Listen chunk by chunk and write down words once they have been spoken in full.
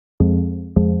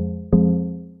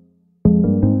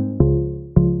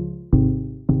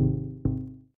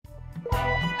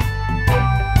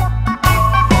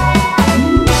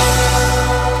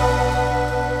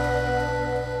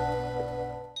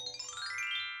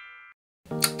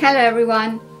Hello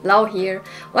everyone, Lau here.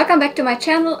 Welcome back to my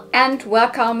channel and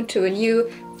welcome to a new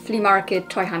flea market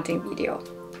toy hunting video.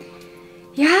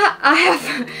 Yeah, I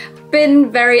have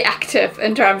been very active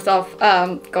in terms of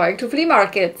going to flea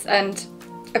markets and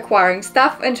acquiring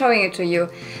stuff and showing it to you.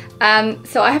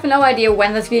 So I have no idea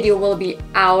when this video will be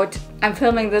out. I'm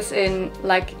filming this in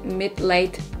like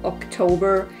mid-late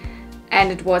October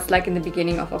and it was like in the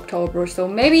beginning of October. So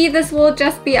maybe this will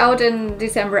just be out in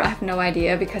December. I have no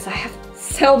idea because I have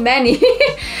so many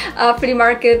flea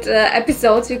market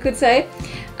episodes, you could say.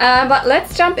 But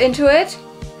let's jump into it.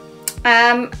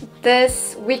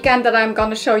 This weekend that I'm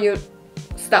gonna show you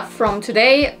stuff from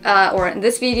today or in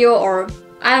this video, or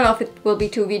I don't know if it will be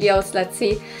two videos, let's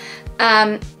see.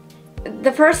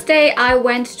 The first day I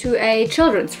went to a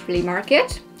children's flea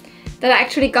market that I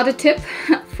actually got a tip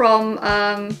from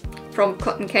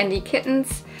Cotton Candy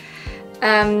Kittens.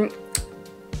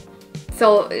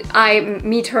 So I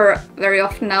meet her very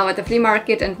often now at the flea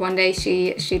market, and one day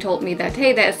she told me that,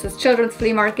 hey, there's this children's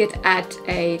flea market at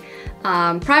a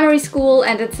primary school,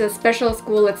 and it's a special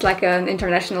school, it's like an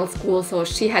international school, so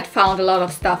she had found a lot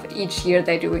of stuff each year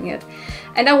they're doing it.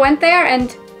 And I went there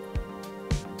and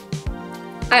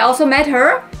I also met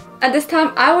her, and this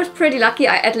time I was pretty lucky.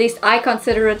 At least I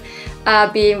consider it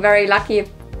being very lucky.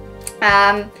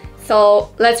 So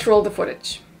let's roll the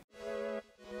footage.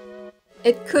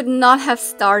 It could not have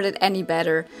started any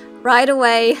better. Right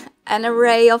away, an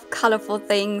array of colorful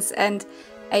things and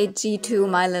a G2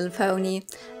 My Little Pony.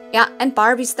 Yeah, and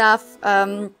Barbie stuff.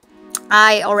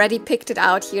 I already picked it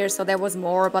out here, so there was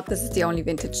more, but this is the only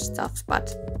vintage stuff,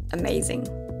 but amazing.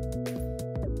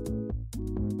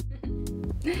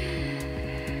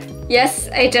 Yes,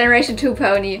 a Generation 2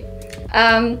 pony.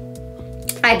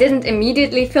 I didn't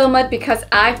immediately film it because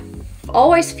I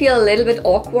always feel a little bit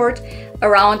awkward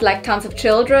around like tons of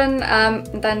children,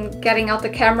 then getting out the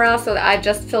camera, so I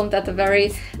just filmed at the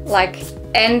very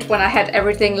end when I had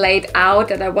everything laid out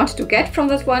that I wanted to get from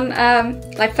this one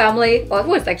family. Well, it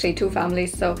was actually two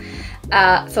families, so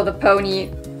so the pony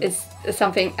is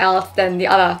something else than the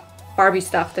other Barbie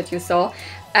stuff that you saw.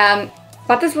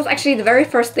 But this was actually the very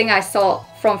first thing I saw.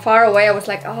 From far away I was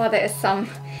like, oh, there is some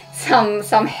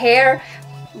hair.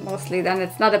 Mostly then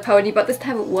it's not a pony, but this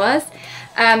time it was.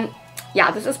 Yeah,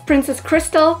 this is Princess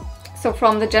Crystal. So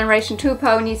from the Generation 2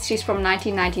 ponies, she's from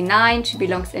 1999. She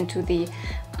belongs into the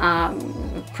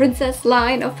princess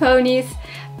line of ponies.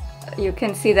 You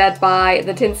can see that by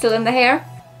the tinsel in the hair.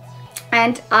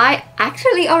 And I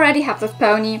actually already have this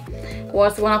pony. It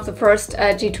was one of the first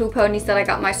G2 ponies that I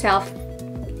got myself.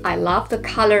 I love the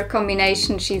color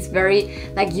combination. She's very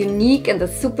unique in the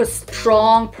super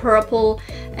strong purple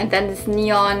and then this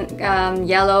neon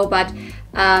yellow, but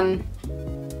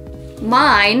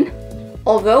mine,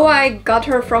 although I got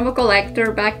her from a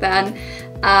collector back then,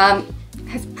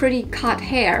 has pretty cut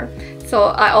hair. So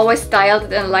I always styled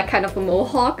it in like kind of a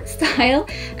mohawk style,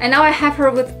 and now I have her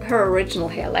with her original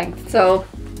hair length. So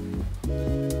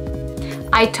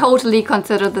I totally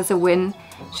consider this a win.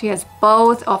 She has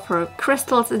both of her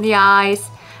crystals in the eyes,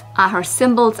 her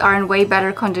symbols are in way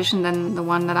better condition than the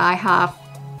one that I have,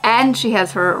 and she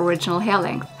has her original hair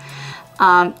length.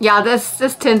 Yeah,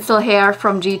 this tinsel hair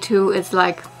from G2 is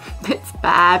like, it's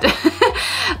bad.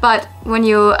 But when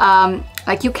you,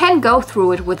 you can go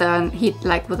through it with a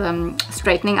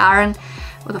straightening iron,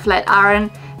 with a flat iron.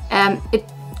 It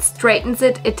straightens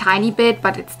it a tiny bit,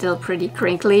 but it's still pretty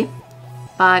crinkly.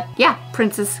 But yeah,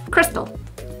 Princess Crystal.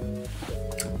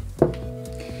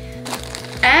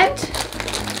 And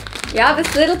yeah,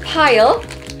 this little pile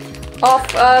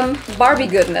of Barbie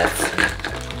goodness.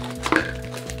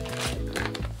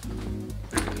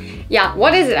 Yeah,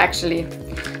 what is it actually?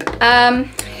 As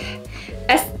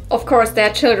of course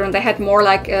they're children, they had more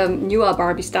newer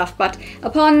Barbie stuff, but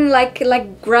upon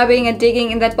grabbing and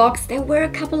digging in that box, there were a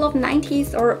couple of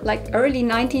 90s or early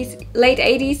 90s, late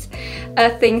 80s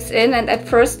things in, and at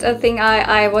first thing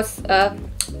I was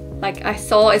I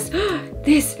saw is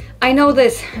this. I know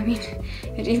this. I mean,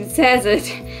 it even says it.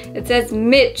 It says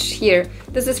Mitch here.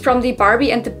 This is from the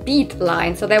Barbie and the Beat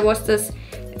line. So there was this.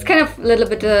 It's kind of a little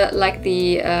bit like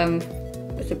the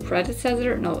is the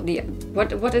predecessor? No, the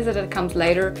what is it that comes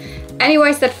later?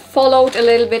 Anyways, that followed a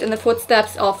little bit in the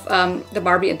footsteps of the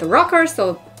Barbie and the Rocker.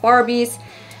 So Barbies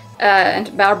and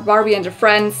Barbie and her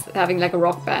friends having like a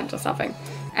rock band or something.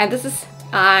 And this is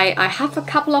I have a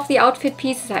couple of the outfit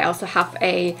pieces. I also have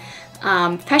a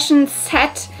fashion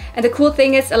set And the cool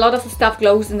thing is a lot of the stuff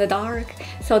glows in the dark.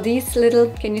 So these little,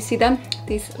 can you see them?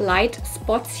 These light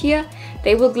spots here,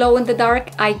 they will glow in the dark.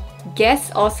 I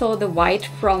guess also the white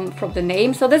from the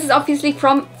name. So this is obviously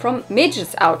from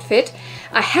Midge's outfit.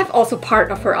 I have also part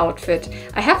of her outfit.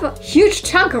 I have a huge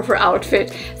chunk of her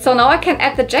outfit. So now I can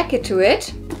add the jacket to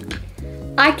it.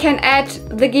 I can add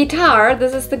the guitar.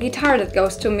 This is the guitar that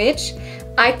goes to Midge.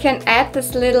 I can add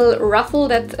this little ruffle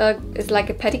that is like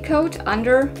a petticoat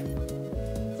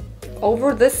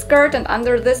over this skirt and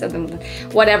under this, and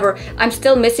whatever. I'm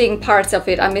still missing parts of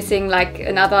it. I'm missing like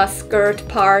another skirt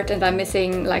part, and I'm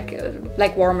missing like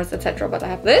leg warmers, etc. But I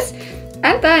have this.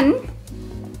 And then,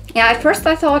 yeah, at first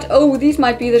I thought, oh, these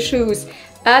might be the shoes.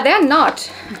 They're not.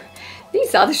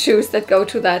 These are the shoes that go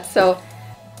to that. So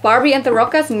Barbie and the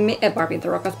Rockers,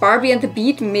 Barbie and the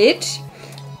Beat Midge.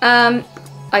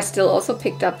 I still also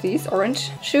picked up these orange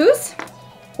shoes.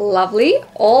 Lovely.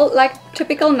 All like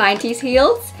typical 90s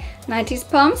heels, 90s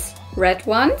pumps, red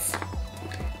ones,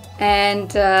 and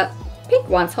pink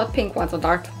ones, hot pink ones, or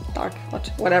dark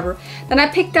hot, whatever. Then I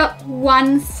picked up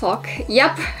one sock.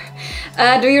 Yep.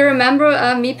 Do you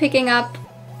remember me picking up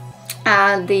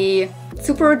the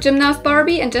Super Gymnast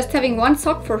Barbie and just having one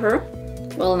sock for her?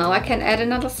 Well, now I can add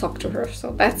another sock to her,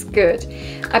 so that's good.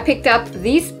 I picked up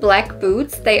these black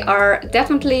boots. They are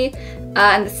definitely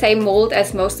in the same mold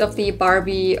as most of the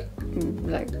Barbie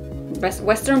like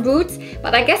Western boots,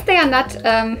 but I guess they are not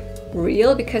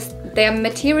real because their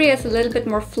material is a little bit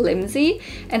more flimsy,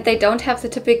 and they don't have the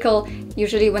typical,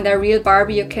 usually when they're real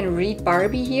Barbie, you can read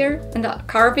Barbie here and the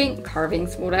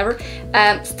carvings, whatever.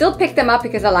 Still pick them up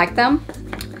because I like them.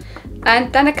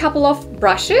 And then a couple of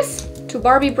brushes, 2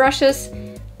 Barbie brushes,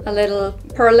 a little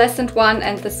pearlescent one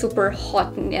and the super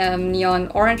hot neon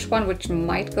orange one, which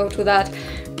might go to that.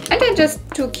 And then just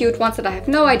 2 cute ones that I have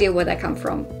no idea where they come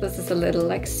from. This is a little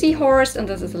like seahorse, and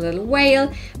this is a little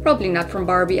whale. Probably not from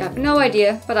Barbie, I have no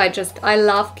idea, but I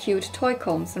love cute toy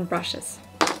combs and brushes.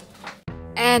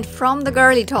 And from the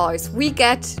girly toys, we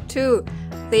get to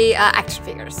the action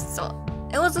figures. So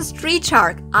it was a street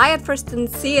shark. I at first didn't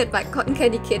see it, but Cotton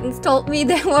Candy Kittens told me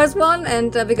there was one,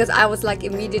 and because I was like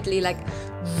immediately like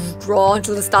drawn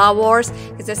to the Star Wars,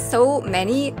 because there's so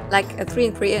many like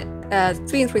 3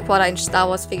 3/4 inch Star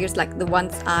Wars figures, like the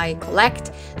ones I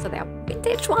collect. So they are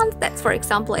vintage ones. That's for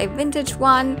example a vintage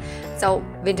one. So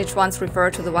vintage ones refer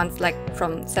to the ones like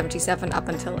from 77 up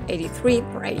until 83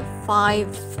 or 85,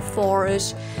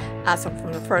 4-ish. So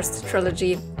from the first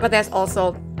trilogy. But there's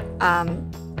also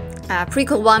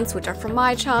prequel ones which are from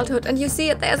my childhood, and you see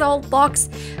it, there's a whole box.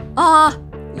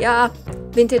 Yeah,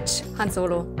 vintage Han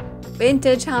Solo.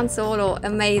 Vintage Han Solo,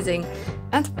 amazing.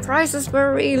 And the prices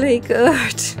were really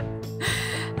good.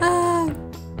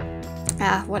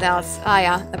 What else?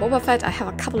 Yeah, the Boba Fett. I have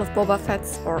a couple of Boba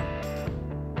Fetts, or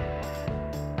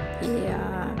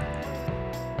yeah,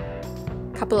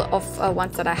 couple of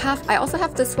ones that I have. I also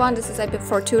have this one. This is a Bib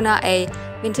Fortuna, a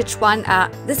vintage one.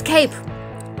 This cape.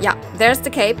 Yeah, there's the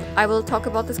cape. I will talk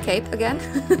about this cape again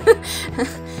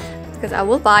because I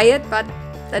will buy it, but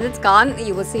then it's gone.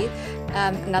 You will see.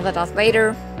 Another Darth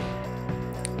Vader.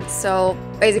 So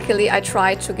basically I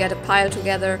tried to get a pile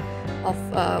together of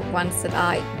ones that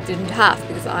I didn't have,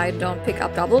 because I don't pick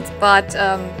up doubles, but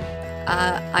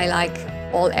I like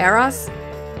all eras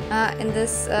in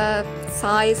this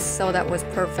size, so that was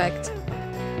perfect.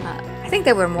 I think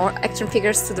there were more action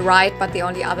figures to the right, but the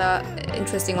only other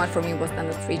interesting one for me was then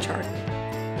the Street Shark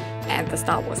and the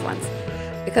Star Wars ones,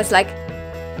 because like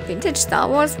vintage Star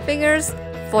Wars figures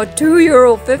for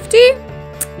 €2.50?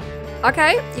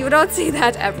 Okay, you don't see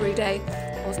that every day.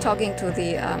 I was talking to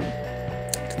the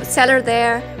seller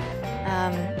there.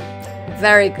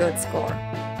 Very good score.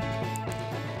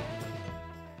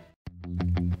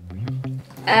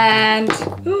 And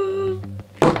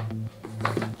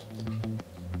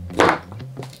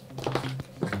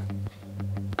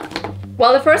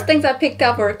well, the first things I picked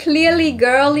up were clearly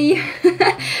girly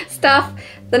stuff.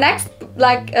 The next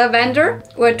vendor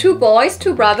were 2 boys,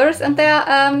 2 brothers, and their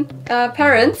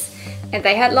parents, and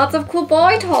they had lots of cool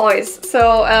boy toys.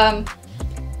 So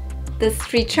this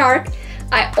Street Shark,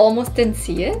 I almost didn't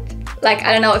see it. Like,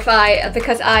 I don't know if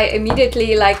because I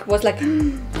immediately was like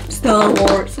Star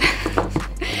Wars.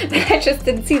 I just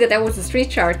didn't see that there was a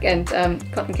Street Shark. And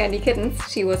Cotton Candy Kittens,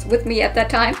 she was with me at that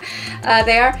time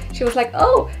there. She was like,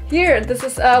 oh, here, this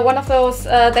is one of those,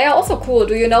 they are also cool,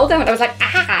 do you know them? And I was like,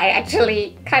 I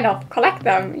actually kind of collect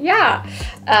them, yeah.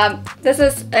 This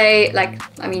is a,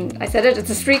 I said it, it's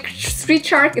a Street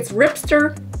Shark, it's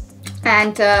Ripster.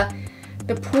 And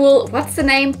the pool, what's the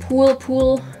name? Pool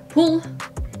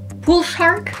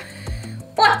Shark?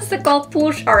 What's it called?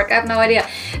 Pool Shark, I have no idea.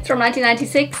 It's from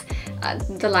 1996.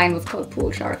 the line was called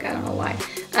Pool Shark, I don't know why.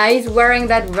 He's wearing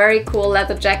that very cool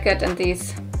leather jacket and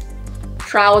these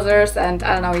trousers, and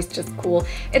I don't know, he's just cool.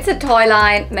 It's a toy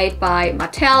line made by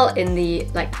Mattel in the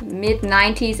like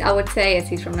mid-90s, I would say, as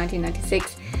he's from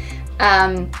 1996.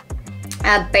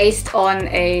 Based on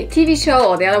a TV show,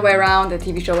 or the other way around, the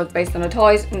TV show was based on the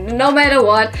toys. No matter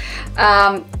what,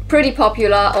 pretty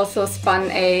popular. Also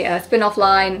spun a spin-off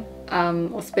line,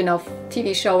 or spin-off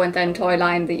TV show and then toy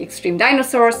line, the Extreme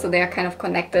Dinosaurs, so they are kind of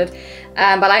connected.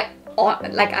 But I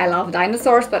love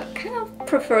dinosaurs, but kind of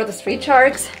prefer the Street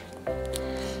Sharks.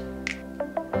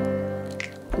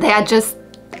 They are just,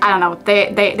 I don't know,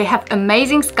 they have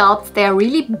amazing sculpts. They are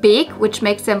really big, which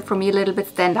makes them for me a little bit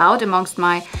stand out amongst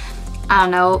my, I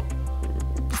don't know,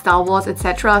 Star Wars,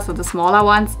 etc. So the smaller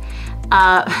ones.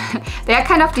 They are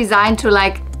kind of designed to,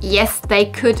 like, yes, they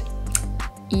could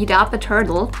eat up a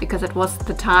turtle, because it was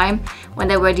the time when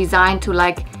they were designed to,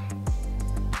 like,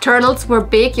 turtles were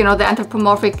big, you know, the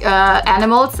anthropomorphic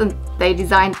animals, and they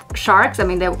designed sharks. I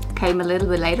mean, they came a little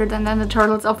bit later than the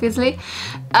turtles, obviously.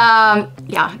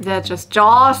 Yeah, they're just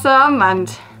awesome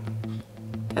and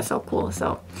they're so cool.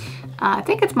 So I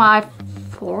think it's my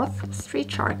 4th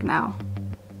Street Shark now,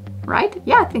 right?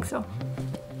 Yeah, I think so.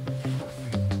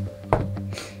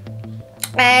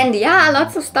 And yeah,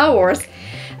 lots of Star Wars.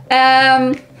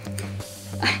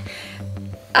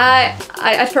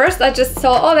 At first I just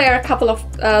saw, oh, there are a couple of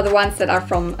the ones that are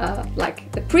from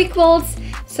like the prequels,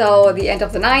 so the end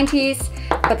of the 90s,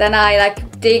 but then I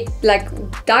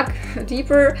dug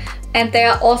deeper, and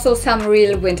there are also some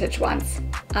real vintage ones.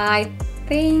 I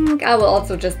think I will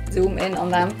also just zoom in on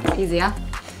them, easier.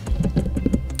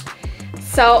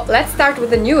 So let's start with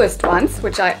the newest ones,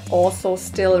 which I also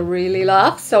still really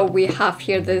love. So we have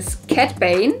here this Cad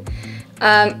Bane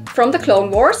from the Clone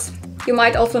Wars. You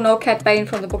might also know Cad Bane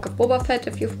from the Book of Boba Fett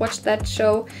if you've watched that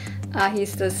show.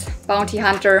 He's this bounty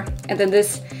hunter, and in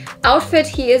this outfit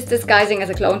he is disguising as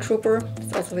a clone trooper.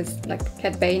 It's also his like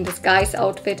Cad Bane disguise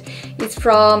outfit. He's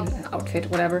from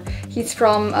He's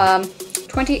from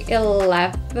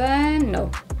 2011. No,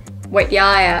 wait,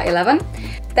 yeah, 11.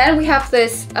 Then we have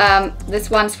this. This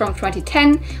one's from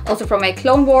 2010, also from a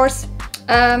Clone Wars,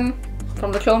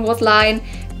 from the Clone Wars line.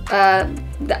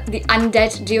 The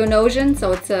undead Geonosian,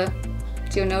 so it's a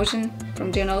Geonosian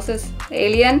from Geonosis, the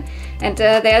alien. And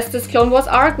there's this Clone Wars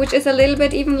arc, which is a little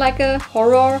bit even like a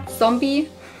horror zombie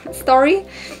story.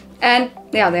 And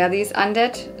yeah, there are these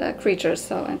undead creatures.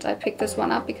 So, and I picked this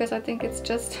one up because I think it's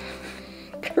just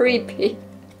creepy.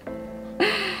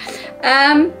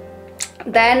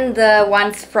 Then the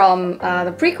ones from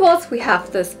the prequels, we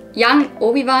have this young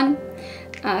Obi-Wan.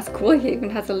 It's cool, he even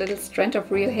has a little strand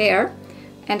of real hair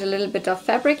and a little bit of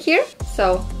fabric here.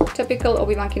 So typical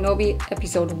Obi-Wan Kenobi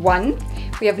episode 1.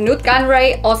 We have Newt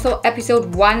Gunray, also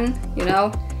episode 1, you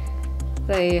know,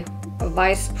 the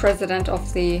vice president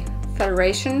of the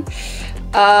Federation,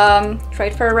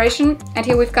 Trade Federation. And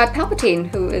here we've got Palpatine,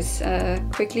 who is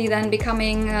quickly then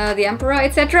becoming the Emperor,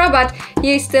 etc. But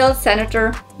he is still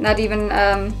Senator, not even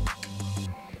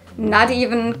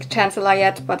Chancellor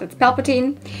yet, but it's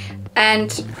Palpatine.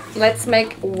 And let's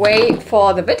make way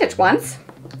for the vintage ones.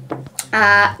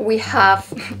 We have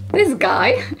this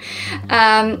guy.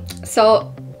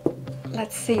 So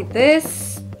let's see,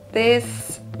 this,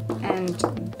 and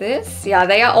this. Yeah,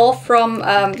 they are all from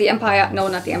the Empire, no,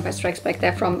 not the Empire Strikes Back,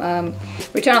 they're from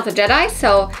Return of the Jedi.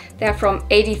 So they're from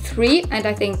 83, and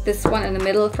I think this one in the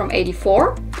middle from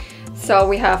 84. So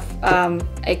we have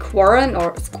a Quarren,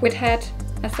 or Squid Head,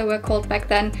 as they were called back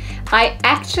then. I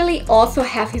actually also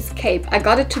have his cape. I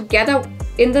got it together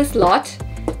in this lot,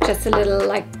 just a little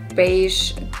like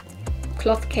beige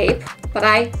cloth cape, but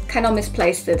I kind of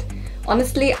misplaced it.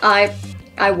 Honestly, I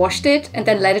washed it and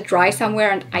then let it dry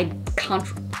somewhere, and I can't,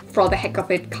 for the heck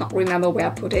of it, can't remember where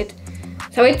I put it.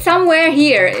 So it's somewhere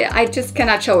here. I just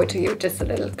cannot show it to you, just a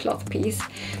little cloth piece.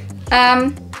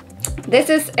 This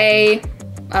is a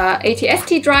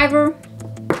ATST driver.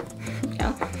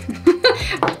 Yeah.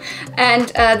 And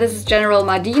this is General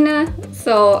Madina,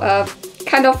 so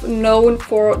kind of known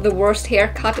for the worst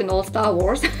haircut in all Star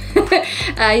Wars.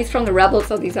 He's from the Rebels,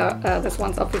 so these are this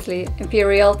one's obviously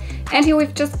Imperial. And here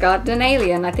we've just got an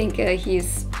alien. I think he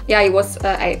was.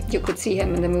 You could see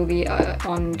him in the movie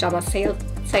on Jabba's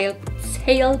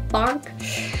sail bark.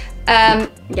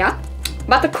 Yeah,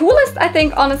 but the coolest, I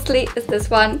think, honestly, is this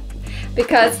one.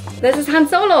 Because this is Han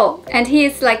Solo, and he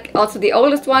is like also the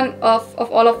oldest one of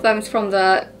all of them. It's from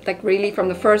the, like, really from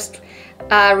the first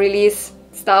release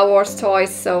Star Wars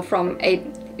toys, so from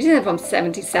they're from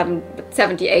 77,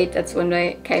 78, that's when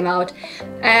they came out.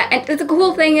 And the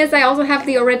cool thing is I also have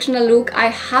the original Luke. I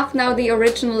have now the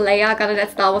original Leia, got it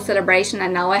at Star Wars Celebration,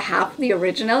 and now I have the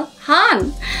original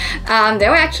Han. There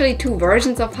were actually two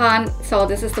versions of Han, so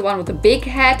this is the one with the big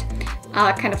head,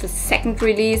 kind of the second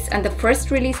release, and the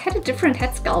first release had a different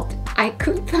head sculpt. I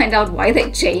couldn't find out why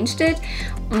they changed it.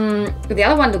 The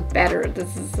other one looked better.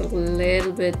 This is a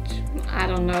little bit, I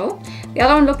don't know. The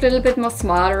other one looked a little bit more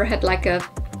smarter, had like a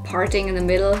parting in the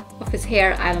middle of his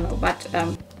hair, I don't know. But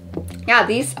yeah,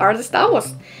 these are the Star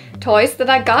Wars toys that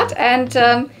I got,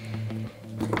 and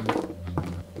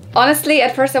honestly,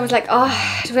 at first I was like,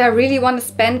 oh, do I really want to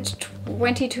spend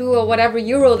 22 or whatever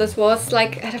euro this was,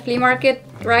 like at a flea market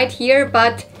right here?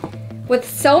 But with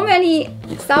so many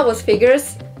Star Wars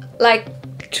figures, like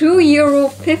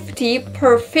 €2.50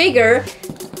 per figure,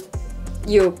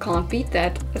 you can't beat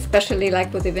that, especially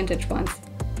like with the vintage ones.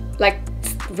 Like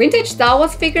vintage Star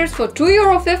Wars figures for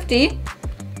 €2.50,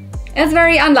 it's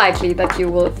very unlikely that you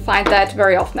will find that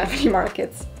very often at flea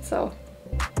markets. So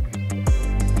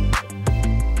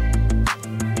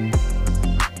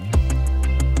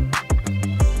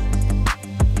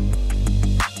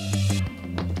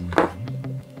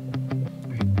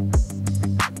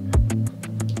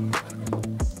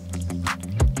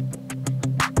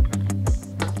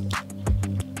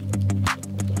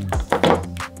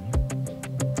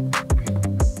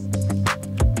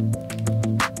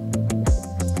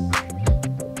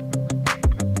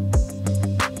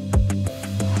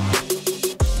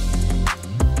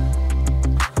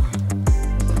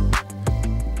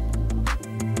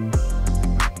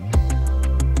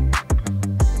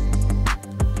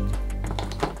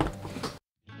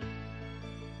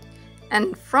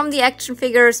and from the action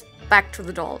figures back to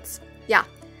the dolls. Yeah,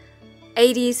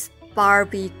 80s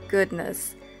Barbie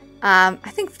goodness. I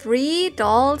think 3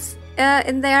 dolls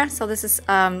in there. So this is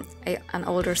an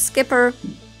older Skipper.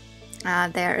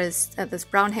 There is this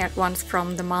brown-haired ones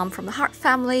from the mom from the Hart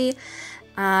family.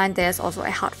 And there's also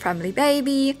a Hart family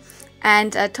baby.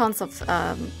 And tons of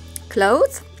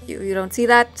clothes. You don't see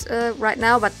that right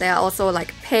now, but there are also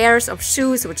like pairs of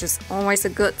shoes, which is always a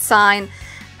good sign.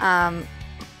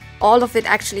 All of it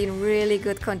actually in really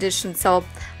good condition. So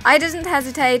I didn't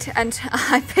hesitate, and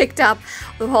I picked up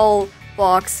the whole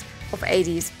box of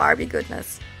 80s Barbie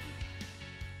goodness.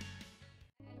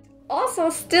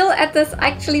 Also still at this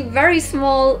actually very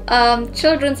small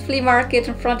children's flea market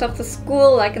in front of the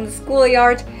school, like in the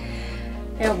schoolyard,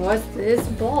 there was this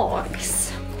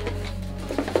box.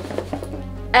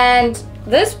 And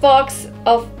this box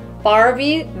of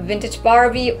Barbie, vintage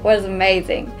Barbie, was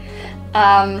amazing.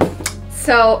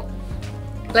 So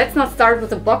let's not start with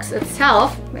the box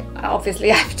itself.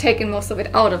 Obviously, I've taken most of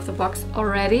it out of the box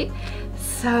already.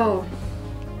 So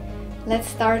let's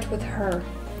start with her.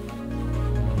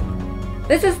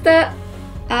 This is the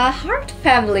Hart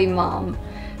family mom.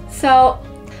 So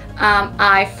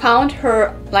I found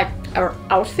her, like, her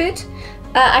outfit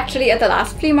actually at the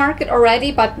last flea market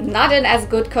already, but not in as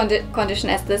good condition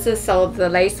as this is. So the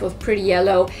lace was pretty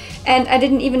yellow, and I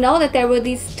didn't even know that there were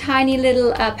these tiny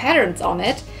little patterns on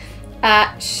it.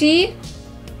 She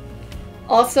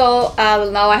also,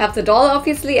 now I have the doll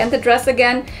obviously, and the dress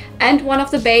again, and one of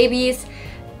the babies,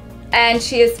 and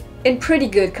she is in pretty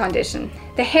good condition.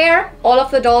 The hair, all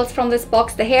of the dolls from this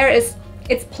box, the hair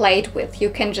it's played with. You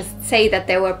can just see that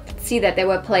they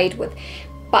were played with.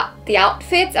 But the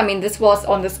outfits, I mean, this was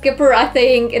on the Skipper, I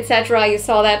think, etc. You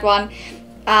saw that one.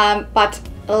 But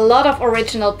a lot of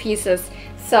original pieces.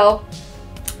 So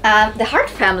the Hart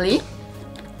family,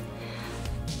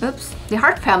 the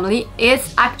Hart family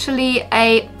is actually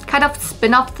a kind of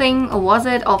spin-off thing, or was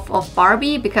it, of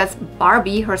Barbie, because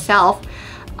Barbie herself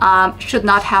should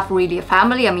not have really a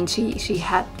family. I mean, she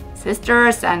had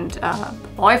sisters and a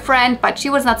boyfriend, but she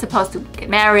was not supposed to get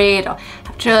married or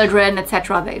have children,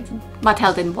 etc.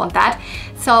 Mattel didn't want that.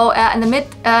 So in the mid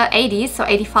 80s, so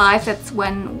 85, that's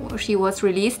when she was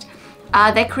released,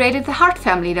 they created the Hart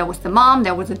family. There was the mom,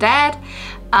 there was the dad,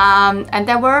 and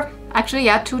there were actually,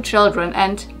 yeah, 2 children.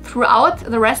 And throughout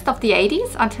the rest of the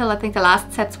 80s, until I think the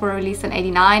last sets were released in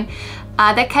 89,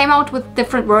 they came out with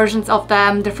different versions of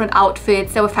them, different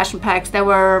outfits. There were fashion packs, there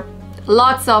were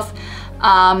lots of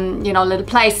you know, little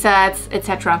play sets,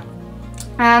 etc.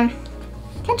 I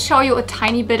can show you a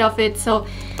tiny bit of it. So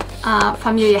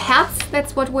Familie Herz,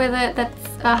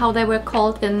 that's how they were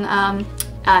called in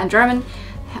German.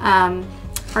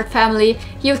 Hart family.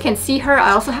 Here you can see her.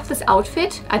 I also have this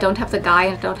outfit. I don't have the guy,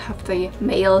 and I don't have the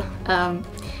male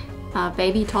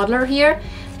baby toddler here.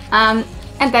 And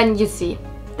then you see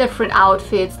different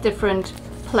outfits, different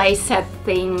playset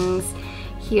things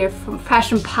here from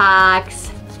fashion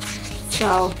packs.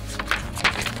 So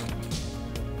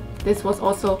this was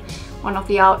also one of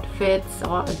the outfits,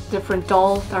 or a different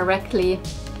doll directly.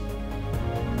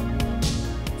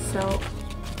 So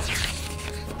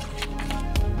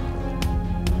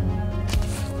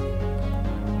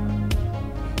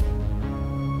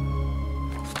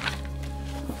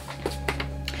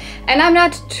and I'm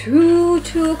not too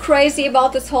crazy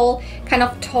about this whole kind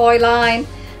of toy line,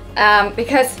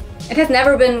 because it has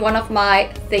never been one of my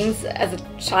things as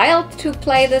a child to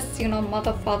play this, you know,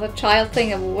 mother, father, child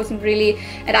thing. It wasn't really,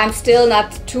 and I'm still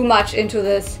not too much into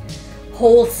this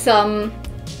wholesome,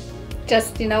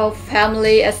 just, you know,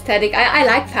 family aesthetic. I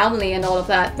like family and all of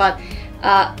that, but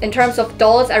in terms of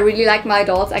dolls, I really like my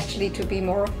dolls actually to be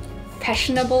more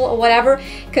fashionable or whatever,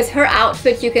 because her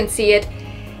outfit, you can see it,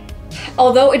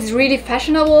 although it's really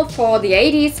fashionable for the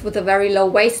 80s with a very low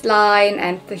waistline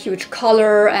and the huge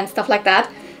collar and stuff like that,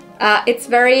 it's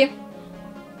very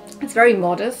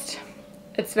modest.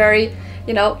 It's very,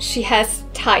 you know, she has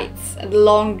tights and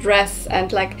long dress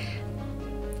and like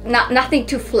nothing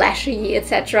too flashy,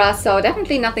 etc. So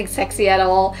definitely nothing sexy at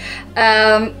all.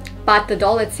 But the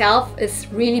doll itself is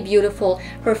really beautiful.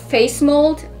 Her face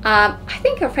mold, I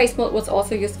think her face mold was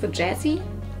also used for Jessie,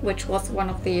 which was one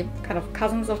of the kind of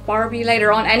cousins of Barbie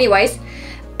later on anyways.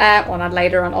 Or not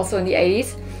later on, also in the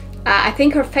 80s. I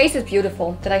think her face is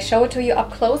beautiful. Did I show it to you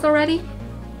up close already?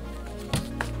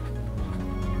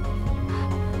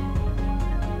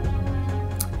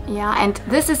 Yeah, and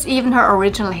this is even her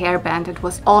original hairband. It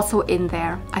was also in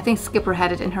there. I think Skipper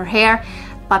had it in her hair,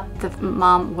 but the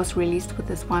mom was released with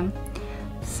this one.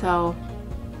 So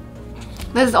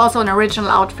this is also an original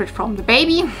outfit from the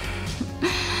baby.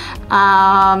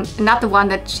 Not the one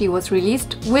that she was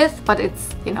released with, but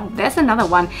it's, you know, there's another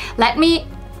one. Let me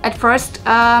at first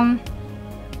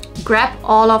grab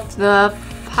all of the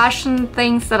fashion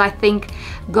things that I think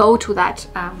go to that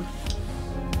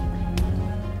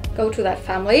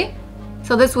family.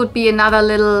 So this would be another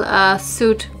little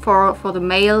suit for the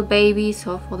male baby,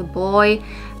 so for the boy.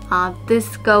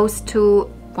 This goes to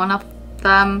one of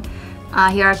them.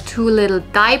 Here are two little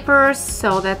diapers,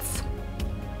 so that's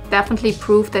definitely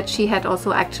proof that she had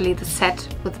also actually the set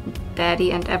with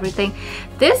daddy and everything.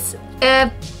 This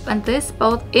and this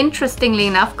both, interestingly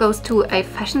enough, goes to a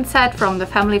fashion set from the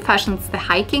Family Fashions, the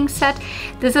hiking set.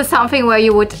 This is something where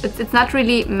you would, it's not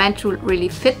really meant to really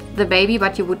fit the baby,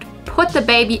 but you would put the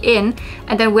baby in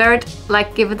and then wear it,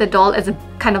 like give it the doll as a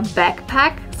kind of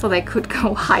backpack so they could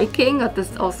go hiking. But this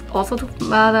is also to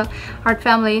the Hart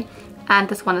family, and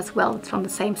this one as well, it's from the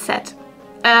same set.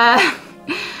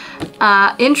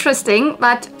 Interesting,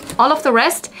 but all of the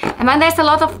rest, and then there's a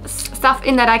lot of stuff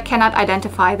in that I cannot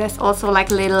identify. There's also like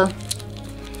little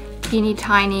teeny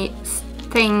tiny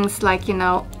things, like, you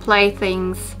know,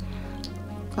 playthings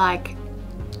like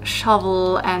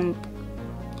shovel and,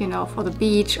 you know, for the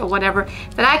beach or whatever,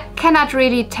 that I cannot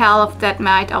really tell if that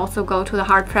might also go to the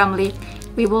Hart family.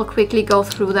 We will quickly go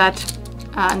through that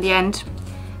in the end.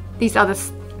 These are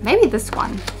maybe this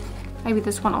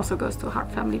one also goes to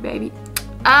Hart family baby.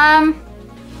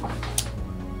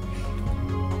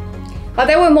 But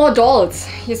there were more dolls,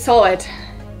 you saw it.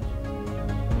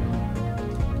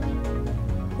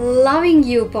 Loving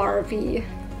You Barbie.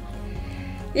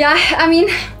 Yeah, I mean,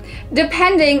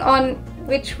 depending on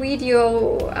which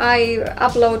video I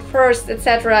upload first,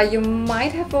 etc., you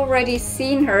might have already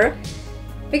seen her,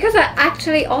 because I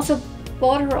actually also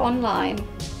bought her online.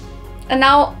 And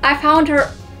now I found her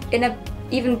in a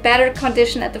even better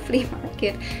condition at the flea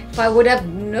market. If I would have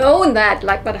known that,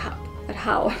 like, but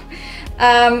how?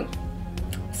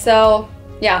 So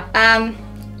yeah,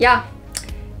 yeah,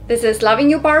 this is Loving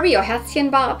You Barbie, or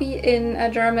Herzchen Barbie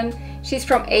in German. She's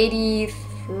from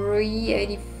 83,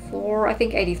 84, I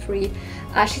think 83.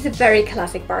 She's a very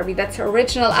classic Barbie. That's her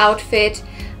original outfit.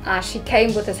 She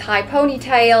came with this high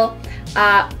ponytail.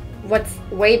 What's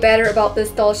way better about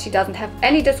this doll, she doesn't have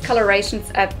any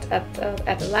discolorations at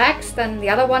the legs than the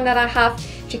other one that I have.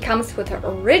 She comes with her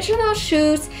original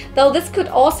shoes, though this could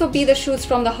also be the shoes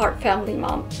from the Hart family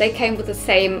mom. They came with the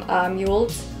same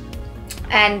mules.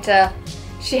 And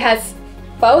she has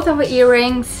both of her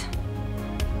earrings.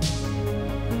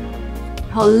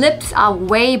 Her lips are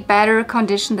way better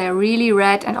condition. They're really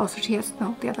red, and also she has,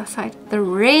 no, the other side, the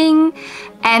ring,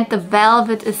 and the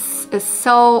velvet is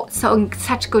so in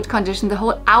such good condition. The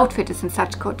whole outfit is in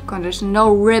such good condition.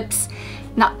 No rips,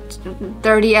 not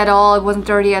dirty at all. It wasn't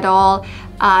dirty at all.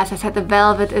 As I said, the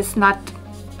velvet is not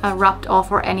rubbed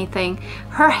off or anything.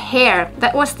 Her hair,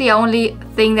 that was the only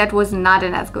thing that was not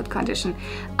in as good condition.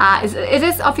 It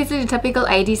is obviously the typical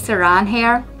 80s Saran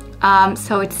hair,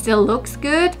 so it still looks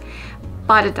good.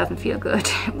 but it doesn't feel good.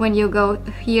 When you go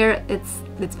here,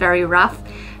 it's very rough,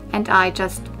 and I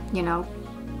just, you know,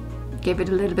 give it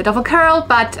a little bit of a curl,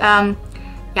 but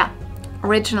yeah,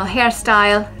 original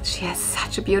hairstyle. She has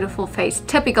such a beautiful face,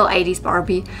 typical 80s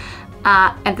Barbie,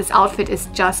 and this outfit is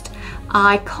just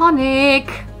iconic.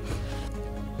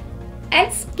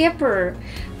 And Skipper,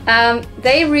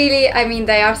 they really, I mean,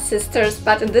 they are sisters,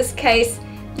 but in this case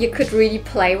you could really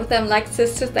play with them like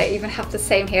sisters. They even have the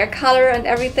same hair color and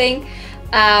everything.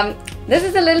 This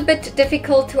is a little bit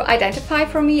difficult to identify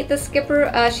for me, the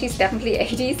Skipper. She's definitely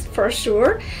 80s for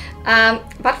sure,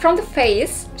 but from the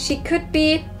face she could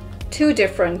be two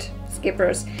different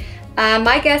Skippers.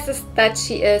 My guess is that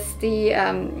she is the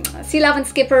Sea Lovin'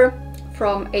 Skipper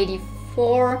from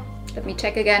 84. Let me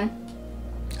check again.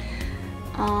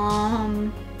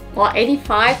 Well,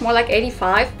 85, more like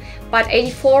 85, but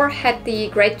 84 had the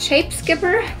Great Shape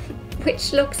Skipper,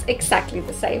 which looks exactly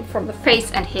the same from the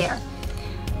face and hair.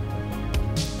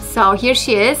 So here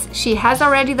she is. She has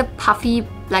already the puffy,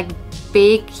 like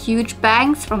big, huge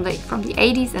bangs from the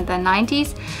 80s and the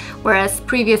 90s, whereas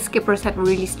previous Skippers had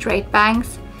really straight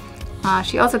bangs.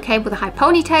 She also came with a high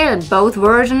ponytail in both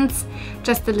versions,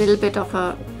 just a little bit of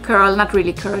a curl, not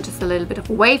really curl, just a little bit of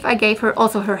a wave I gave her.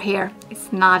 Also her hair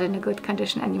is not in a good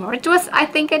condition anymore. It was, I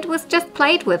think it was just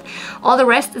played with. All the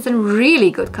rest is in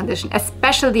really good condition,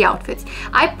 especially the outfits.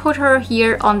 I put her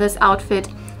here on this outfit,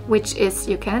 which is,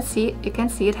 you can see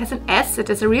it has an S.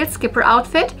 It is a real Skipper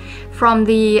outfit from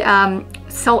the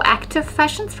So Active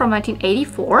fashions from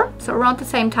 1984, so around the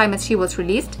same time as she was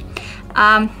released.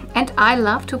 And I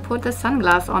love to put the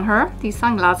sunglass on her, these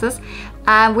sunglasses,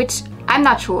 which I'm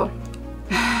not sure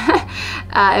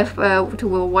to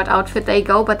what outfit they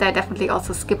go, but they're definitely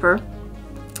also Skipper,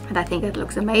 and I think it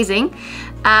looks amazing.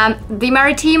 The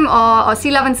Maritime or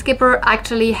Sea Lovin' Skipper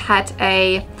actually had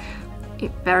a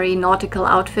very nautical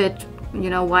outfit, you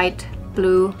know, white,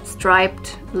 blue,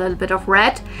 striped, a little bit of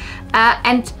red,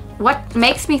 and what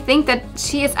makes me think that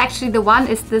she is actually the one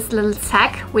is this little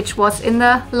sack which was in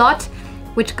the lot,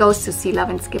 which goes to Sea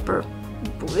Lovin' Skipper.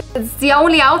 It's the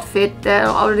only outfit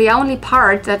or the only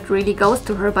part that really goes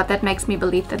to her, but that makes me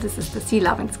believe that this is the Sea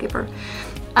Lovin' Skipper.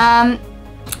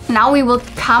 Now we will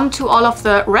come to all of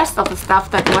the rest of the stuff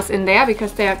that was in there,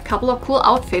 because there are a couple of cool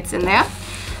outfits in there.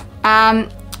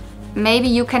 Maybe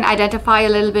you can identify a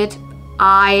little bit.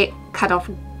 I kind of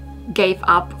gave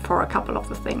up for a couple of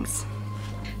the things.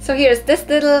 So here's this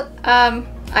little,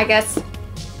 I guess,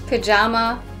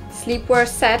 pajama sleepwear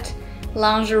set,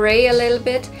 lingerie a little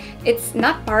bit. It's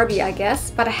not Barbie, I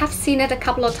guess, but I have seen it a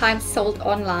couple of times sold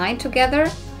online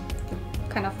together.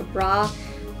 Kind of a bra,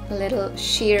 a little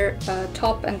sheer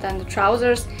top, and then the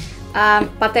trousers.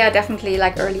 But they are definitely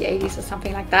like early 80s or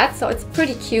something like that. So it's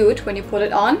pretty cute when you put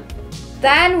it on.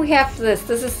 Then we have this.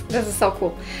 This is so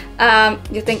cool.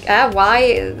 You think,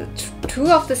 why two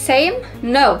of the same?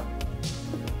 No.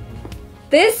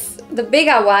 This, the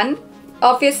bigger one,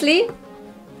 obviously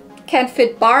can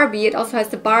fit Barbie. It also has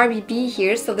the Barbie B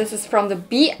here. So this is from the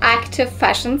Be Active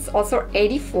Fashions, also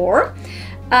 84.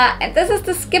 And this is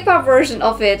the Skipper version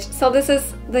of it. So this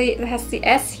is it has the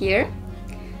S here.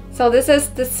 So this is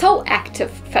the So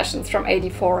Active Fashions from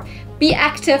 84. Be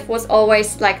Active was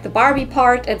always like the Barbie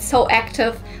part, and So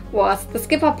Active was the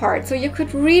Skipper part. So you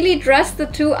could really dress the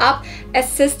two up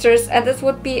as sisters, and this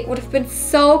would have been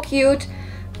so cute.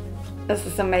 This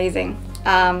is amazing.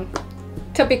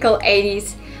 Typical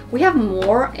 80s. We have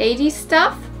more 80s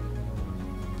stuff.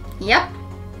 Yep.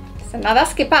 It's another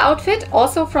Skipper outfit,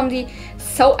 also from the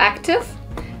So Active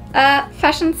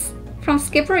fashions from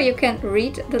Skipper. You can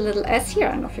read the little S here.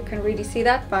 I don't know if you can really see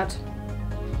that, but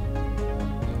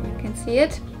you can see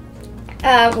it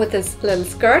with this little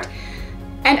skirt.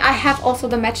 And I have also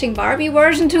the matching Barbie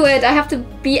version to it. I have the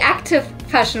Be Active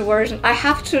fashion version. I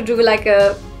have to do like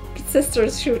a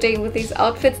sisters shooting with these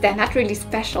outfits. They're not really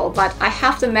special, but I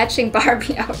have the matching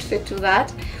Barbie outfit to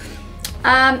that.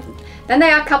 Then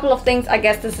there are a couple of things. I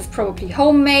guess this is probably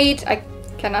homemade. I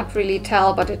cannot really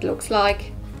tell, but it looks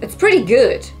like it's pretty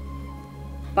good,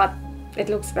 but it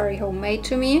looks very homemade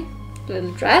to me.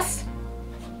 Little dress.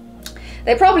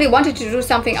 They probably wanted to do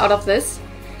something out of this.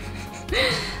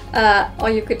 Or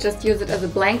you could just use it as a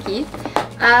blankie.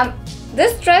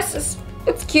 This dress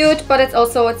it's cute, but it's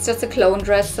just a clone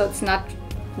dress, so it's not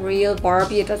real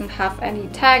Barbie. It doesn't have any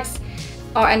tags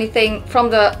or anything.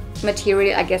 From the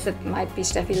material, I guess it might be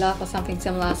Steffi Love or something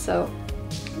similar, so,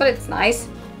 but it's nice.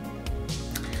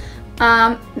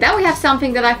 Then we have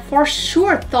something that I for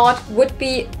sure thought would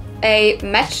be a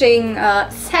matching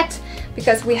set,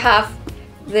 because we have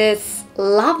this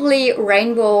lovely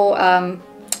rainbow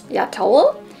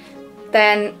towel,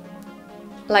 then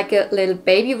like a little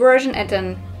baby version and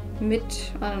then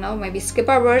I don't know, maybe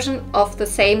skipper version of the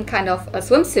same kind of a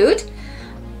swimsuit.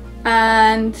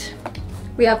 And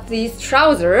we have these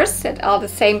trousers that are the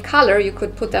same color. You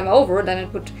could put them over, then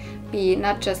it would be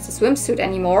not just a swimsuit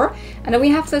anymore. And then we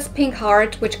have this pink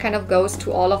heart, which kind of goes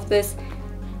to all of this.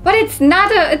 But it's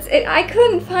not I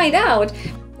couldn't find out.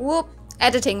 Whoop,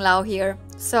 editing Lau here.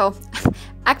 So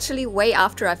actually way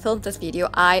after I filmed this video,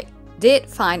 I did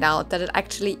find out that it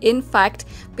actually in fact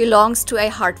belongs to a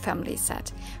heart family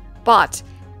set. But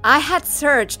I had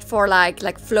searched for like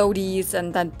floaties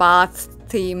and then bath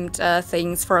themed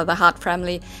things for the heart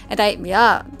family, and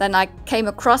then I came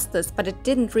across this, but it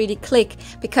didn't really click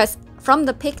because from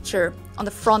the picture on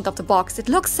the front of the box it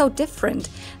looks so different.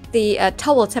 The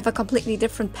towels have a completely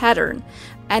different pattern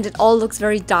and it all looks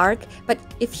very dark, but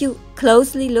if you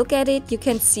closely look at it, you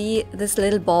can see this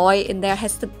little boy in there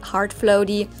has the heart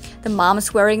floaty, the mom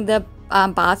is wearing the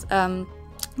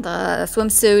the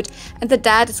swimsuit, and the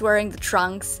dad is wearing the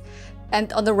trunks.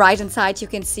 And on the right hand side you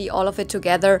can see all of it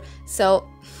together. So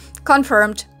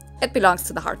confirmed, it belongs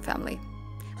to the heart family.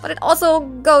 But it also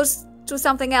goes to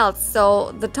something else,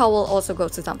 so the towel also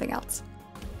goes to something else.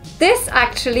 This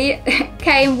actually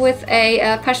came with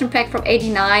a fashion pack from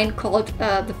 '89 called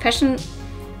the Fashion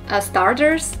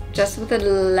Starters, just with a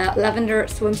lavender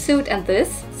swimsuit and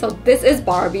this. So this is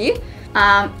Barbie.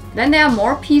 Then there are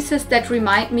more pieces that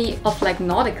remind me of like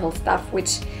nautical stuff,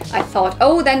 which I thought,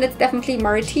 oh, then it's definitely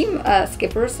maritime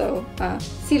skipper, so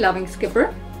sea-loving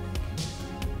skipper.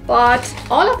 But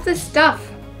all of this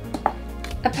stuff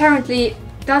apparently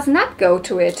does not go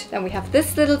to it. Then we have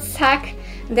this little sack.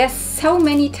 There's so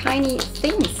many tiny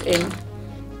things in,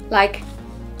 like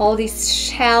all these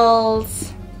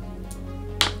shells.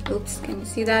 Oops, can you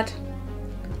see that?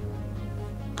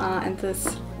 And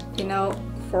this, you know,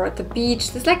 for the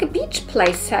beach. There's like a beach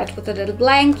play set with a little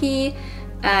blankie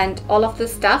and all of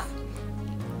this stuff.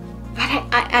 But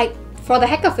I for the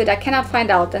heck of it, I cannot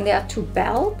find out. And there are two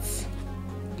belts,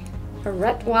 a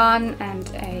red one and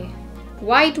a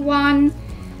white one.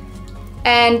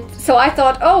 And so I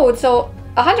thought, oh, so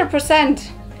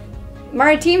 100%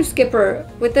 maritime skipper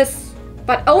with this,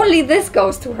 but only this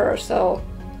goes to her. So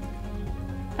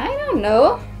I don't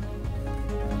know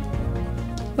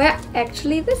where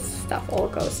actually this stuff all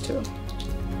goes to.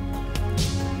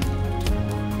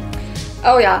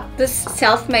 Oh yeah, this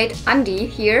self-made undie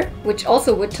here, which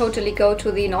also would totally go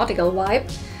to the nautical vibe.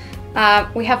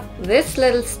 We have this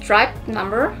little striped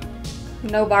number,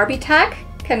 no Barbie tag,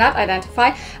 cannot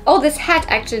identify. Oh, this hat,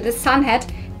 actually, this sun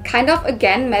hat, kind of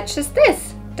again matches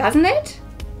this, doesn't it?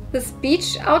 This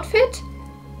beach outfit.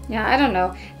 Yeah, I don't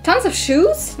know. Tons of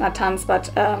shoes, not tons,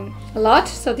 but a lot.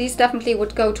 So these definitely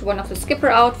would go to one of the skipper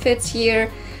outfits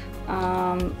here.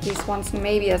 These ones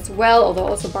maybe as well, although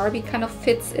also Barbie kind of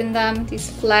fits in them, these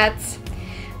flats.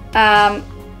 Then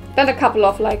a couple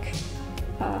of like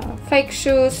fake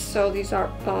shoes. So these are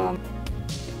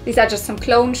just some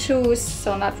clone shoes,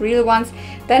 so not real ones.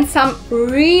 Then some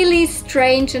really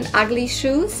strange and ugly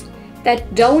shoes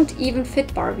that don't even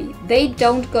fit Barbie. They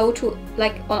don't go to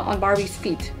like on Barbie's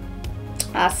feet.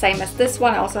 Same as this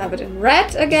one. I also have it in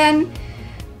red again.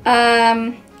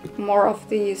 More of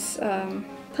these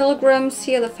pilgrims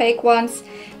here, the fake ones.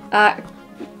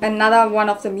 Another one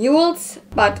of the mules,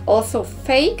 but also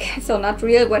fake, so not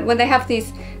real. When they have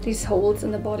these holes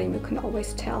in the bottom, you can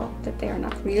always tell that they are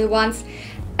not real ones.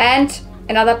 And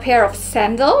another pair of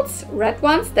sandals, red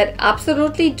ones, that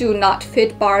absolutely do not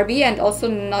fit Barbie and also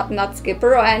not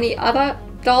Skipper or any other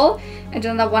doll. And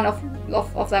another one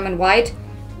of them in white.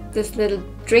 This little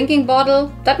drinking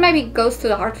bottle, that maybe goes to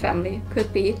the Heart family,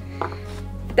 could be.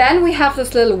 Then we have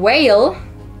this little whale,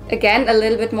 again a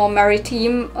little bit more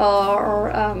maritime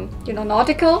or you know,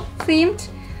 nautical themed.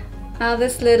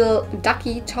 This little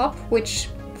ducky top, which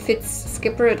fits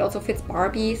Skipper, it also fits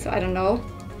Barbie, so I don't know.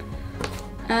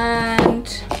 And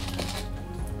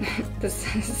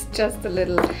this is just a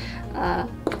little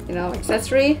you know,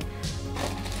 accessory.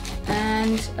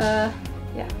 And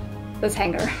yeah, this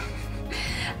hanger.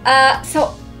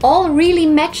 So all really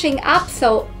matching up.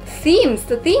 So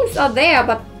the themes are there,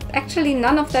 but actually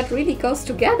none of that really goes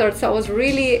together. So I was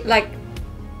really like,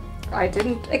 I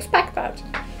didn't expect that.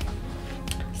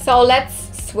 So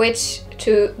let's switch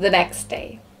to the next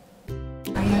day.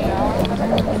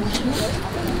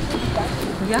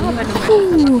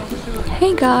 Ooh.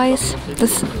 Hey guys,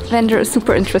 this vendor is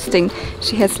super interesting.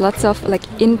 She has lots of like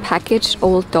in-packaged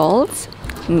old dolls.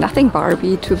 Nothing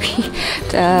Barbie to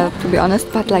be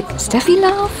honest, but like Steffi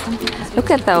love. Look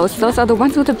at those. Those are the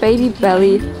ones with the baby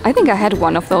belly. I think I had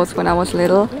one of those when I was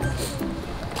little.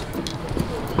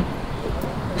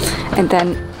 And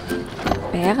then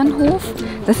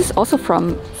Bärenhof. This is also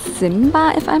from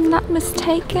Simba, if I'm not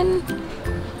mistaken.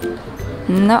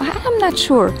 No, I'm not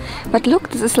sure. But look,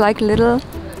 this is like little,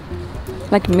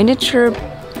 like miniature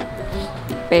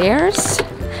bears.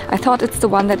 I thought it's the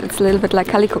one that it's a little bit like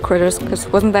Calico Critters, because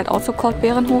wasn't that also called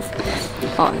Bärenhof?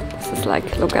 Oh, this is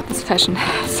like, look at this fashion,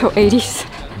 so 80s.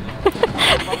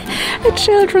 A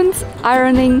children's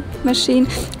ironing machine.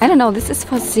 I don't know, this is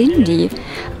for Cindy.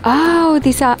 Oh,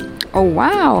 these are, oh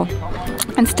wow.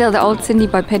 And still the old Cindy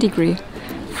by Pedigree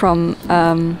from,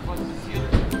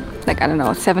 like, I don't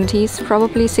know, 70s,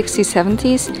 probably 60s,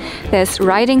 70s. There's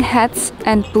riding hats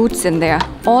and boots in there,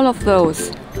 all of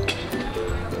those.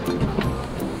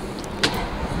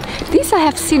 These I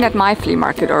have seen at my flea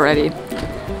market already.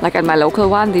 Like at my local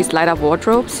one, these light up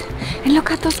wardrobes. And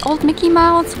look at those old Mickey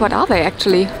Mouse. What are they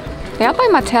actually? They are by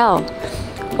Mattel.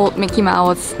 Old Mickey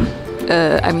Mouse.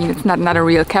 I mean, it's not a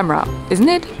real camera, isn't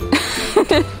it?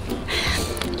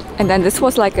 And then this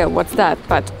was like a, what's that?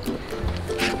 But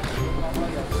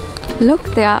look,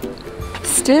 they are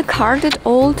still carded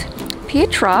old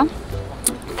Petra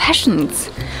fashions.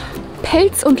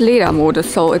 Pelz und Ledermode,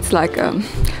 so it's like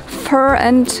fur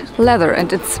and leather,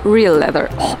 and it's real leather.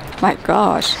 Oh my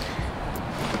gosh.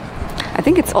 I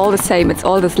think it's all the same, it's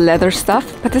all this leather stuff,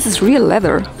 but this is real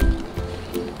leather.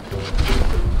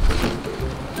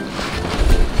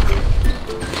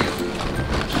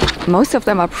 Most of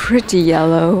them are pretty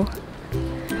yellow,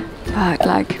 but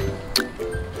like,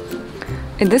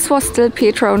 and this was still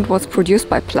Petra and was produced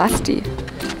by Plasti.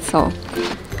 So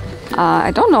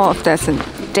I don't know if there's a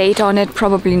date on it,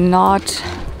 probably not.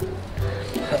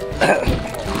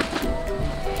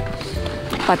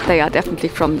 But they are definitely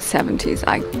from the 70s,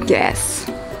 I guess.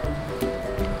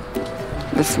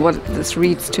 This is what this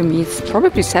reads to me. It's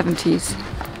probably 70s.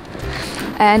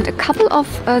 And a couple of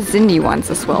Cindy ones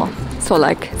as well. So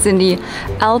like Cindy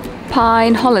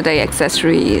Alpine holiday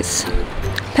accessories.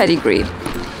 Pedigree.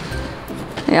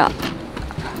 Yeah.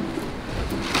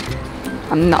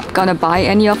 I'm not gonna buy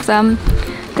any of them.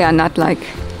 They are not like,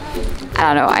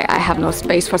 I don't know, I have no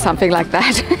space for something like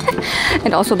that.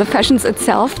 And also the fashions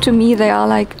itself, to me, they are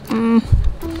like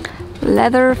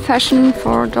leather fashion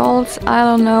for dolls. I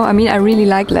don't know. I mean, I really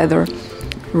like leather,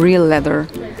 real leather.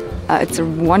 It's a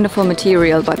wonderful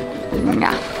material, but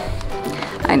yeah,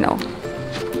 I know.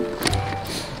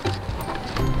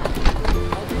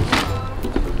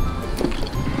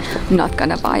 I'm not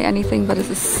gonna buy anything, but this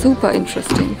is super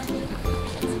interesting.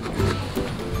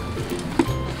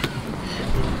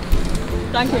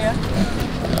 Danke.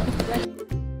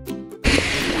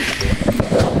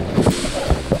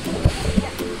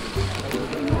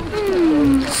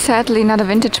 Sadly not a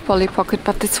vintage Polly Pocket,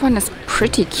 but this one is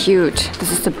pretty cute.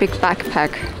 This is the big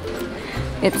backpack.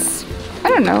 It's, I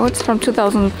don't know, it's from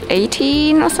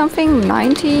 2018 or something,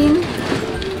 19,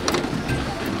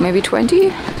 maybe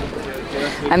 20.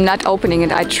 I'm not opening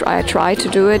it. I try to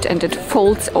do it, and it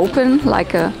folds open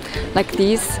like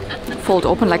these fold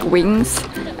open like wings,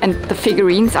 and the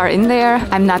figurines are in there.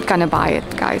 I'm not gonna buy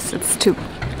it, guys. It's too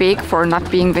big for not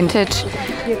being vintage.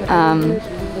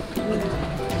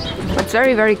 It's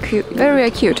very, very cute. Very,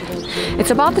 very cute.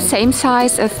 It's about the same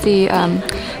size as the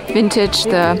vintage,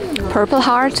 the Purple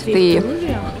Heart, the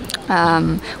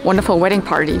Wonderful Wedding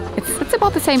Party. It's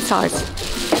about the same size.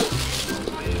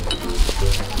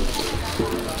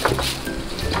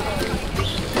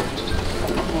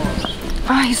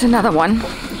 Ah, here's another one.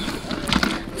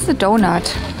 It's a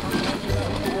donut.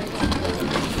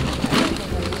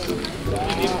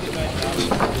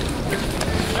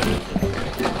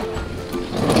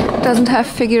 Doesn't have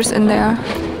figures in there.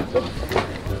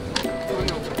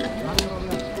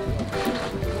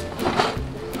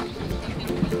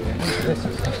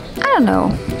 I don't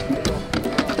know.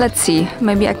 Let's see.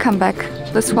 Maybe I come back.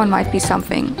 This one might be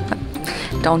something, but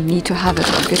don't need to have it,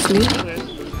 obviously.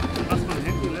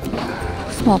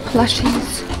 Small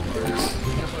plushies.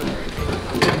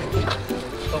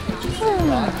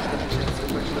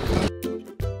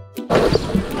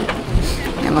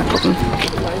 Ja, mal gucken.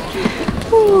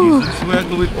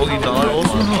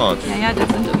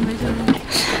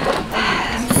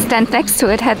 Stand next to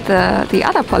it had the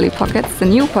other Polly Pockets, the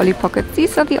new Polly Pockets.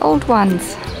 These are the old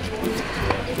ones.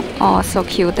 Oh, so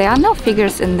cute. There are no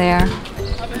figures in there.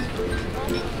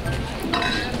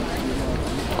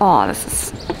 Oh, this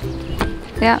is...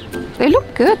 Yeah, they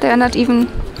look good. They're not even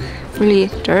really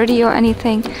dirty or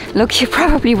anything. Look, here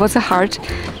probably was a heart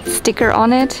sticker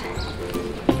on it.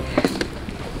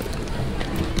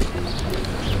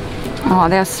 Oh,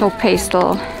 they're so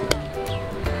pastel.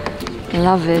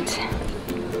 Love it.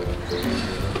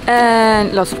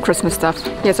 And lots of Christmas stuff.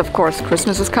 Yes, of course,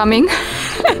 Christmas is coming.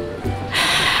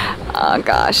 Oh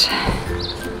gosh.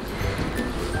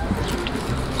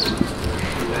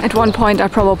 At one point I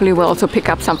probably will also pick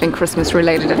up something Christmas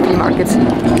related at flea markets.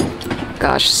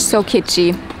 Gosh, so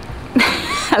kitschy.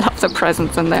 I love the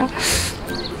presents in there.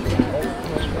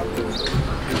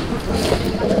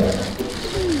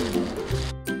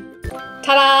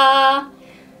 Ta-da!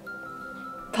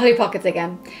 Polly Pockets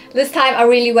again. This time I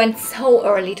really went so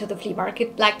early to the flea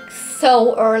market, like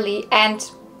so early, and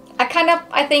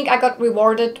I think I got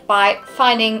rewarded by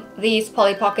finding these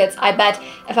Polly Pockets. I bet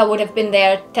if I would have been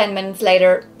there 10 minutes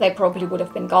later, they probably would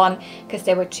have been gone because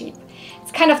they were cheap.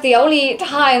 It's kind of the only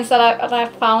times that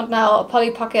I've found now Polly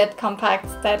Pocket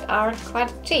compacts that are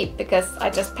quite cheap, because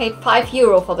I just paid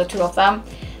 €5 for the two of them.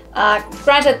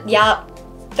 Granted, yeah,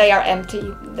 they are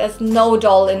empty. There's no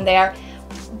doll in there,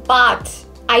 but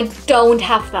I don't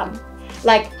have them.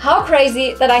 Like, how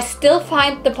crazy that I still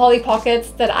find the Polly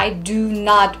Pockets that I do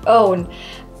not own.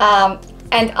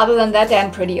 And other than that, they're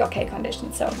in pretty okay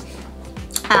condition. So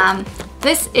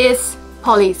this is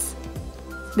Polly's.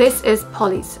 This is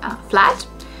Polly's flat.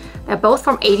 They're both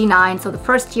from '89, so the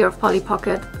first year of Polly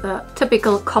Pocket, the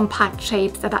typical compact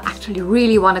shapes that I actually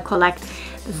really want to collect.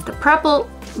 This is the purple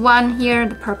one here,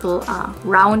 the purple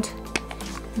round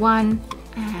one,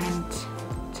 and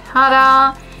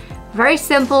ta-da! Very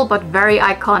simple but very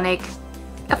iconic.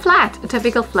 A flat, a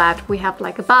typical flat. We have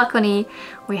like a balcony,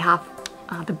 we have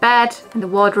the bed and the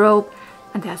wardrobe,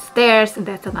 and there's stairs, and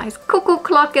there's a nice cuckoo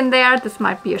clock in there. This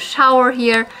might be a shower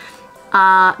here.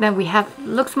 Then we have,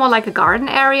 looks more like a garden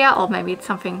area, or maybe it's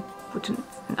something, which is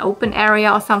an open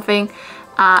area or something.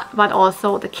 But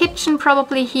also the kitchen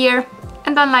probably here.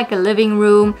 And then like a living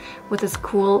room with this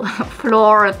cool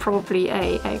floor, probably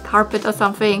a carpet or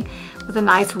something, with a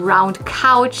nice round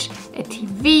couch, a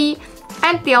TV,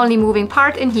 and the only moving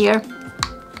part in here,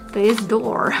 this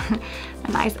door.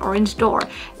 A nice orange door.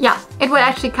 Yeah, it will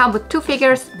actually come with two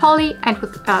figures, Polly and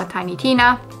with Tiny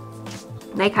Tina.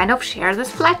 They kind of share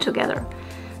this flat together.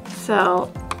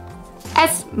 So,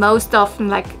 as most often,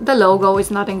 like, the logo is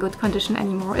not in good condition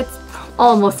anymore. It's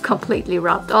almost completely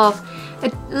rubbed off.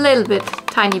 A little bit,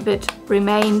 tiny bit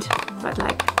remained, but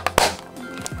like,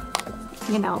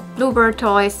 you know, Bluebird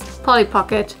toys, Polly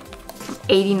Pocket, from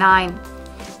 '89.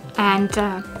 And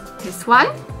this one,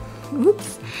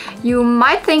 oops, you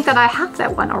might think that I have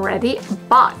that one already,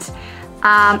 but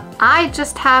I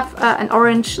just have an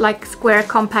orange like square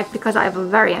compact because I have a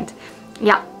variant.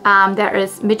 Yeah, there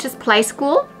is Mitch's Play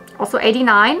School, also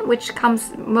 '89, which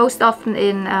comes most often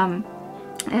in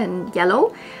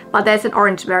yellow, but there's an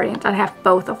orange variant. I have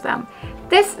both of them.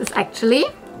 This is actually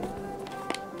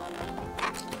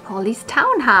Polly's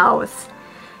Townhouse.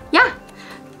 Yeah,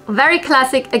 very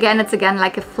classic. Again, it's again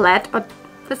like a flat, but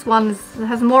this one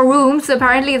has more rooms.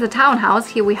 Apparently it's a townhouse.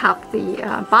 Here we have the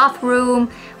bathroom,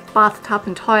 bathtub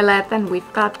and toilet. Then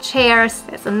we've got chairs.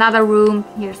 There's another room.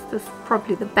 Here's this,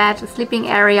 probably the bed, the sleeping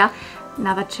area.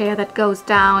 Another chair that goes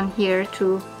down here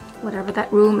to whatever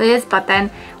that room is. But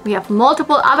then we have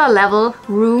multiple other level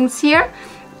rooms here.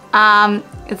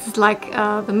 It's like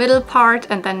the middle part,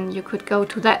 and then you could go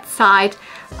to that side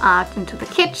into the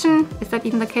kitchen. Is that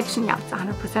even the kitchen? Yeah, it's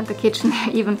 100% the kitchen.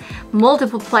 Even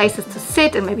multiple places to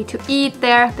sit and maybe to eat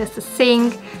there. There's the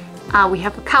sink. We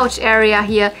have a couch area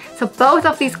here. So both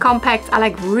of these compacts are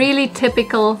like really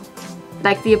typical,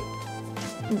 like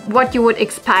what you would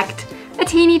expect a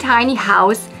teeny tiny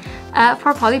house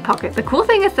for Polly Pocket. The cool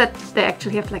thing is that they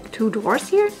actually have like two doors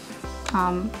here.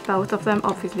 Both of them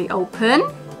obviously open.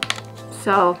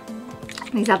 So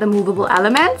these are the movable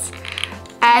elements.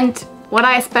 And what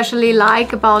I especially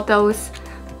like about those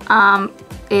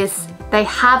is they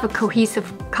have a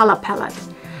cohesive color palette.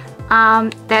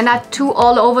 They're not too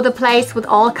all over the place with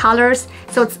all colors,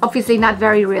 so it's obviously not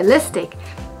very realistic,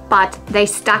 but they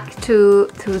stuck to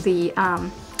the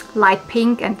light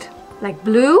pink and like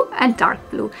blue and dark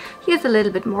blue. Here's a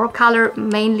little bit more color,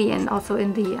 mainly and also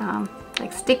in the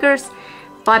like stickers,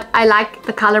 but I like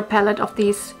the color palette of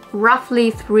these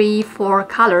roughly 3-4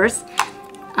 colors.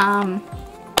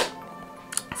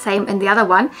 Same in the other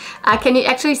one. Can you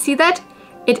actually see that?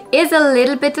 It is a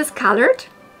little bit discolored,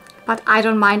 but I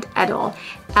don't mind at all.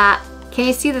 Can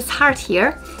you see this heart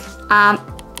here?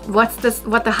 What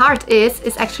the heart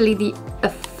is actually the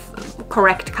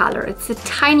correct color. It's a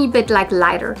tiny bit like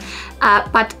lighter,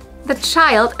 but the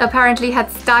child apparently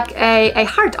had stuck a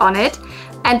heart on it,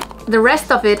 and the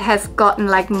rest of it has gotten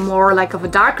like more like of a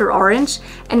darker orange,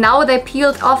 and now they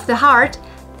peeled off the heart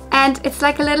and it's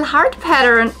like a little heart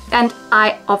pattern. And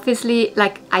I obviously,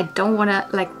 like, I don't want to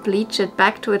like bleach it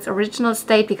back to its original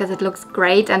state because it looks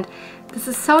great, and this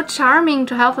is so charming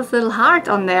to have this little heart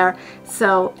on there.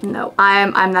 So no,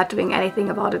 I'm not doing anything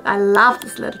about it. I love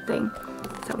this little thing.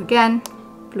 So again,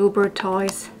 Bluebird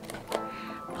toys,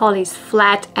 Polly's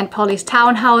flat and Polly's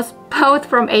townhouse, both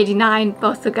from 89,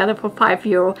 both together for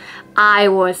 €5. I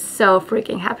was so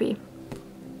freaking happy.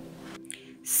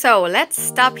 So let's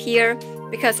stop here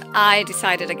because I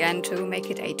decided again to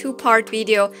make it a two-part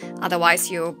video.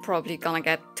 Otherwise you're probably gonna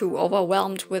get too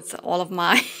overwhelmed with all of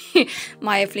my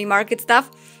my flea market stuff.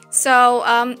 So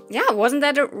yeah, wasn't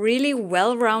that a really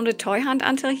well-rounded toy hunt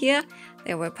until here?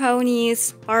 There were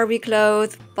ponies, Barbie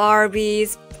clothes,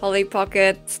 Barbies, Polly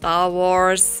Pocket, Star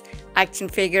Wars, action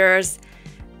figures.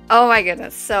 Oh my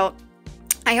goodness. So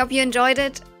I hope you enjoyed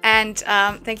it, and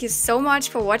thank you so much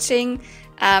for watching.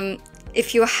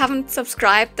 If you haven't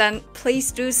subscribed, then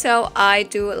please do so. I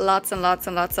do lots and lots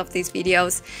and lots of these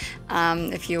videos.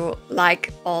 If you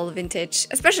like all vintage,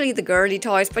 especially the girly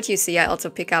toys, but you see I also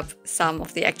pick up some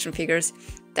of the action figures,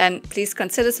 then please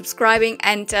consider subscribing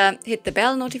and hit the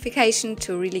bell notification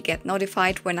to really get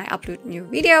notified when I upload new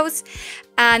videos.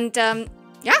 And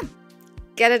yeah,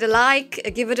 get it a like,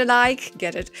 give it a like,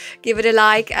 give it a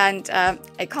like, and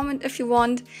a comment if you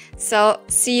want. So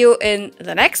see you in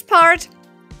the next part.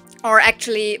 Or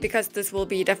actually, because this will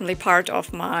be definitely part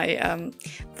of my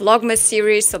Vlogmas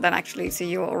series, so then actually see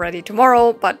you already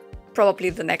tomorrow, but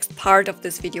probably the next part of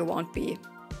this video won't be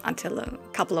until a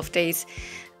couple of days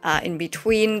in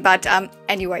between. But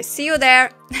anyway, see you there.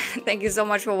 Thank you so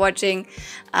much for watching.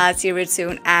 See you real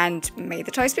soon, and may the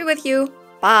toys be with you.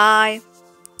 Bye!